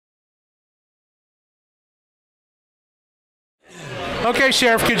Okay,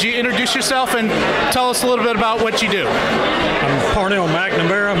 Sheriff, could you introduce yourself and tell us a little bit about what you do? I'm Parnell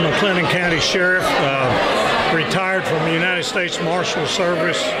McNamara, McLennan County Sheriff, retired from the United States Marshal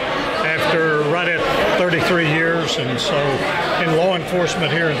Service after right at 33 years, and so in law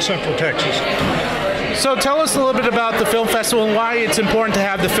enforcement here in Central Texas. So tell us a little bit about the film festival and why it's important to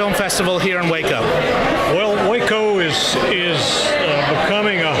have the film festival here in Waco. Well, Waco is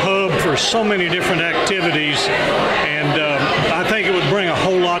becoming a hub for so many different activities, and I think it would bring a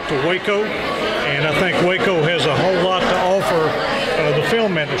whole lot to Waco, and I think Waco has a whole lot to offer the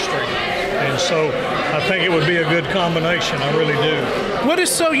film industry. And so I think it would be a good combination. I really do. What is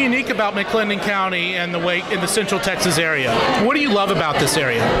so unique about McLennan County and in the Central Texas area? What do you love about this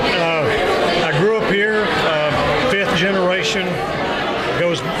area? I grew up here, fifth generation.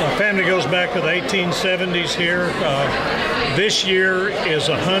 My family goes back to the 1870s here. This year is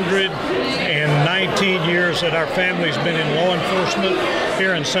 119 years that our family's been in law enforcement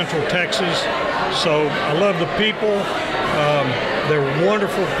here in Central Texas. So I love the people. They're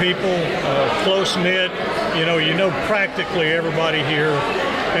wonderful people, close-knit. You know practically everybody here.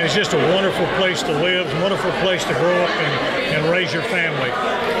 And it's just a wonderful place to live, a wonderful place to grow up and raise your family.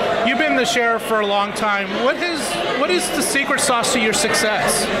 You've been the sheriff for a long time. What is the secret sauce to your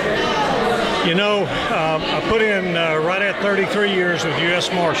success? You know, I put in right at 33 years with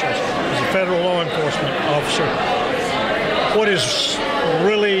U.S. Marshals as a federal law enforcement officer. What is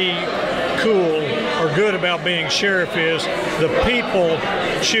really cool or good about being sheriff is the people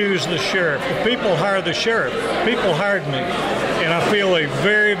choose the sheriff. The people hire the sheriff. People hired me, and I feel a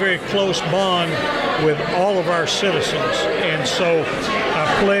very, very close bond with all of our citizens. And so I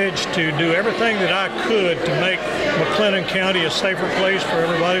pledge to do everything that I could to make McLennan County a safer place for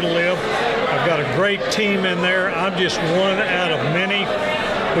everybody to live. I've got a great team in there. I'm just one out of many.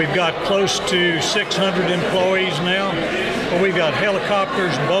 We've got close to 600 employees now. We've got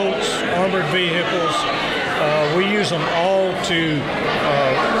helicopters, boats, armored vehicles. We use them all to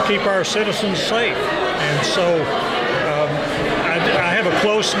keep our citizens safe. And so I have a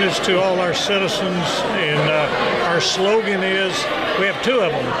closeness to all our citizens, and our slogan is, we have two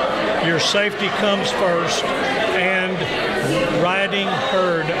of them: your safety comes first, and riding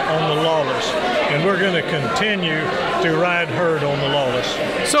herd on the lawless. And we're going to continue to ride herd on the lawless.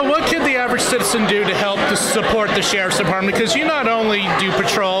 So what could the average citizen do to help to support the Sheriff's Department? Because you not only do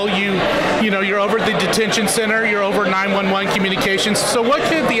patrol, you're over the detention center, you're over 911 communications. So what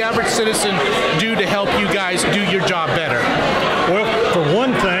could the average citizen do to help you guys do your job better? Well, for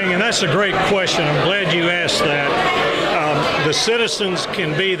one thing, and that's a great question, I'm glad you asked that. The citizens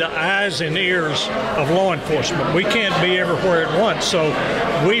can be the eyes and ears of law enforcement. We can't be everywhere at once, so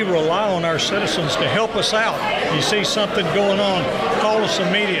we rely on our citizens to help us out. You see something going on, call us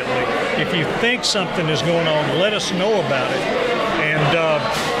immediately. If you think something is going on, let us know about it. And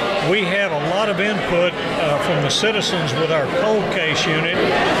we have a lot of input from the citizens with our cold case unit,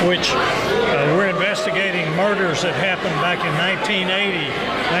 which we're investigating murders that happened back in 1980,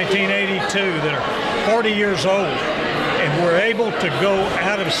 1982 that are 40 years old. And we're able to go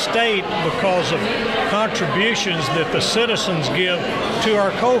out of state because of contributions that the citizens give to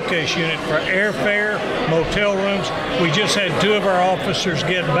our cold case unit for airfare, motel rooms. We just had two of our officers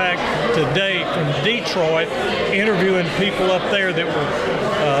get back today from Detroit interviewing people up there that were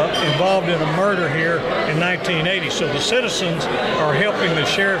involved in a murder here in 1980. So the citizens are helping the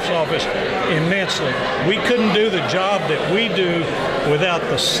sheriff's office immensely. We couldn't do the job that we do without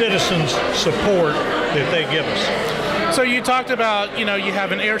the citizens' support that they give us. So you talked about, you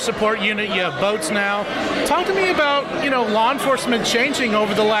have an air support unit, you have boats now. Talk to me about, law enforcement changing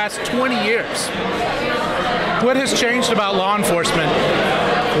over the last 20 years. What has changed about law enforcement?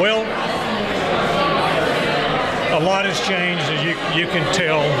 Well, a lot has changed, as you can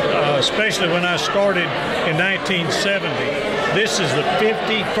tell, especially when I started in 1970. This is the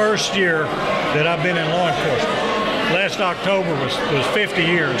 51st year that I've been in law enforcement. Last October was 50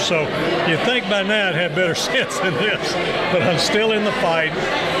 years, so you'd think by now I'd have better sense than this, but I'm still in the fight.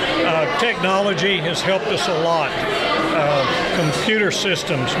 Technology has helped us a lot. Computer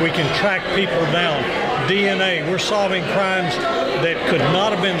systems, we can track people down. DNA, we're solving crimes that could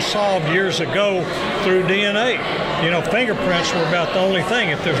not have been solved years ago through DNA. Fingerprints were about the only thing.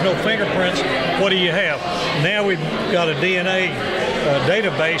 If there's no fingerprints, what do you have? Now we've got a DNA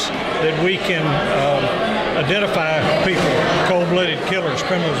database that we can identify people, cold-blooded killers,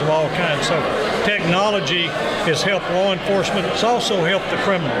 criminals of all kinds. So technology has helped law enforcement. It's also helped the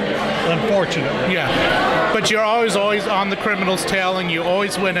criminal, unfortunately. Yeah, but you're always on the criminal's tail, and you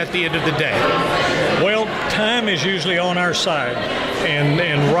always win at the end of the day. Well, time is usually on our side,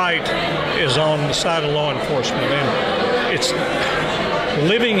 and right is on the side of law enforcement. And it's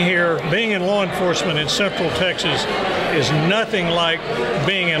living here, being in law enforcement in Central Texas is nothing like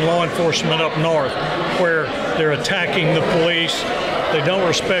being in law enforcement up north, where they're attacking the police, they don't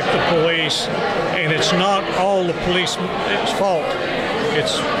respect the police, and it's not all the police's fault.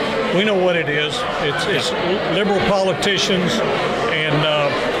 We know what it is. It's liberal politicians, and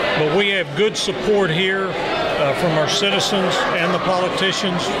but we have good support here from our citizens and the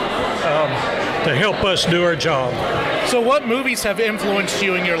politicians to help us do our job. So what movies have influenced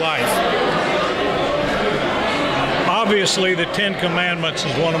you in your life? Obviously, The Ten Commandments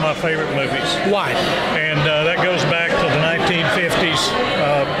is one of my favorite movies. Why? And that goes back to the 1950s.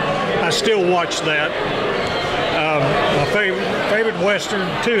 I still watch that. My favorite Western,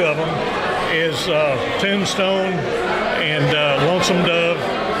 two of them, is Tombstone and Lonesome Dove,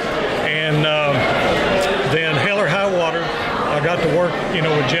 and then Hell or High Water. I got to work,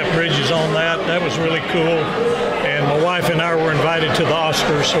 with Jeff Bridges on that. That was really cool. And my wife and I were invited to the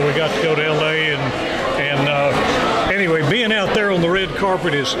Oscars, so we got to go to LA. And anyway, being out there on the red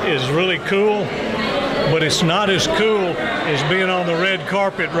carpet is really cool. But it's not as cool as being on the red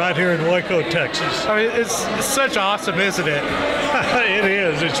carpet right here in Waco, Texas. I mean, it's such awesome, isn't it? It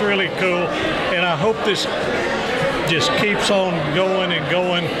is. It's really cool. And I hope this just keeps on going and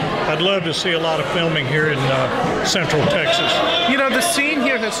going. I'd love to see a lot of filming here in Central Texas. The scene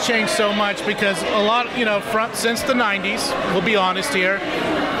here has changed so much because a lot, since the 90s, we'll be honest here,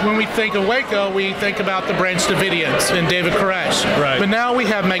 when we think of Waco, we think about the Branch Davidians and David Koresh. Right. But now we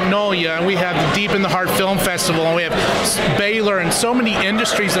have Magnolia, and we have the Deep in the Heart Film Festival, and we have Baylor, and so many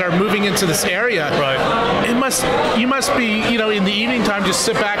industries that are moving into this area. Right. You must be, in the evening time, just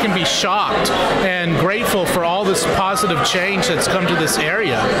sit back and be shocked and grateful for all this positive change that's come to this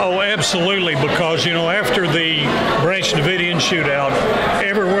area. Oh, absolutely, because, after the Branch Davidian shootout,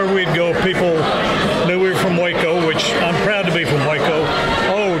 everywhere we'd go, people knew we were from Waco, which I'm proud to be from Waco.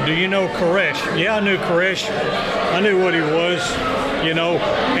 Oh, do you know Koresh? Yeah, I knew Koresh. I knew what he was,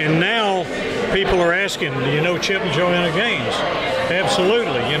 and now people are asking, do you know Chip and Joanna Gaines?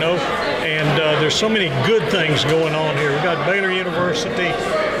 Absolutely, and there's so many good things going on here. We've got Baylor University,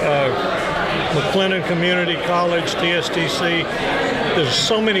 McLennan Community College, TSTC. There's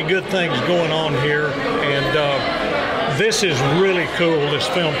so many good things going on here, and this is really cool, this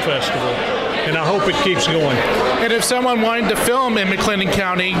film festival. And I hope it keeps going. And if someone wanted to film in McLennan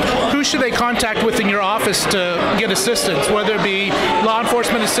County, who should they contact with in your office to get assistance, whether it be law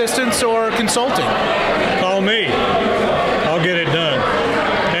enforcement assistance or consulting? Call me. I'll get it done.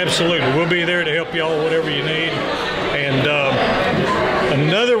 Absolutely. We'll be there to help y'all, whatever you need. And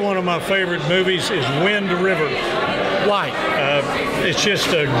another one of my favorite movies is Wind River. Why? It's just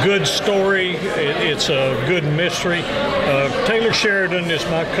a good story. It's a good mystery. Taylor Sheridan is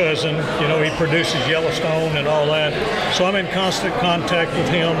my cousin. He produces Yellowstone and all that. So I'm in constant contact with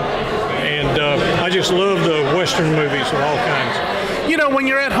him. And I just love the Western movies of all kinds. When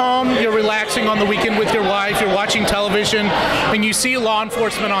you're at home, you're relaxing on the weekend with your wife, you're watching television, and you see law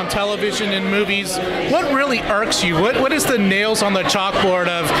enforcement on television and movies, what really irks you? What is the nails on the chalkboard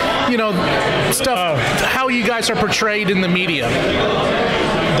of, stuff, how you guys are portrayed in the media?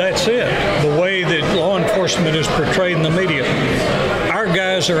 That's it. The way that law enforcement is portrayed in the media. Our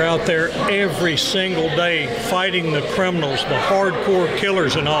guys are out there every single day fighting the criminals, the hardcore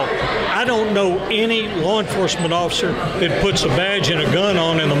killers and all. I don't know any law enforcement officer that puts a badge and a gun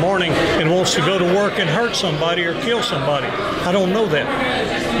on in the morning and wants to go to work and hurt somebody or kill somebody. I don't know that.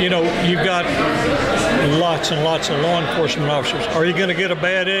 You've got lots and lots of law enforcement officers. Are you going to get a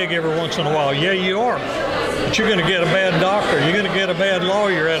bad egg every once in a while? Yeah, you are. But you're going to get a bad doctor. You're going to get a bad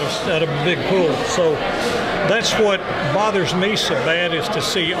lawyer at a big pool. So that's what bothers me so bad, is to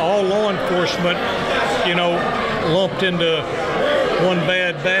see all law enforcement, lumped into one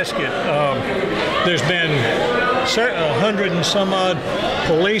bad basket. There's been 100 and some odd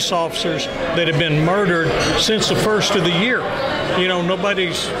police officers that have been murdered since the first of the year.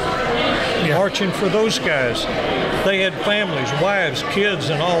 Nobody's marching for those guys. They had families, wives, kids,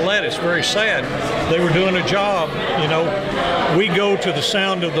 and all that. It's very sad. They were doing a job. We go to the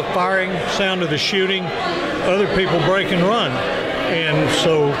sound of the firing, sound of the shooting. Other people break and run. And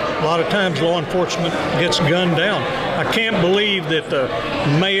so a lot of times law enforcement gets gunned down. I can't believe that the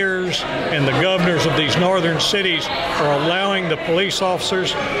mayors and the governors of these northern cities are allowing the police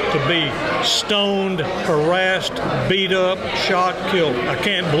officers to be stoned, harassed, beat up, shot, killed. I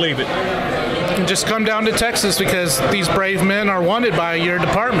can't believe it. And just come down to Texas because these brave men are wanted by your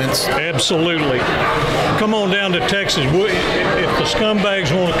departments. Absolutely. Come on down to Texas. If the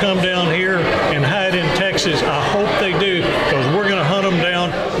scumbags want to come down here and hide in Texas, I hope they do, because we're going to hunt them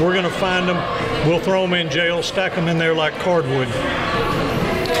down. we're going to find them. We'll throw them in jail, stack them in there like cardwood.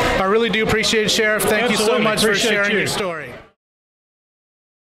 I really do appreciate it, Sheriff. Thank you so much for sharing your story.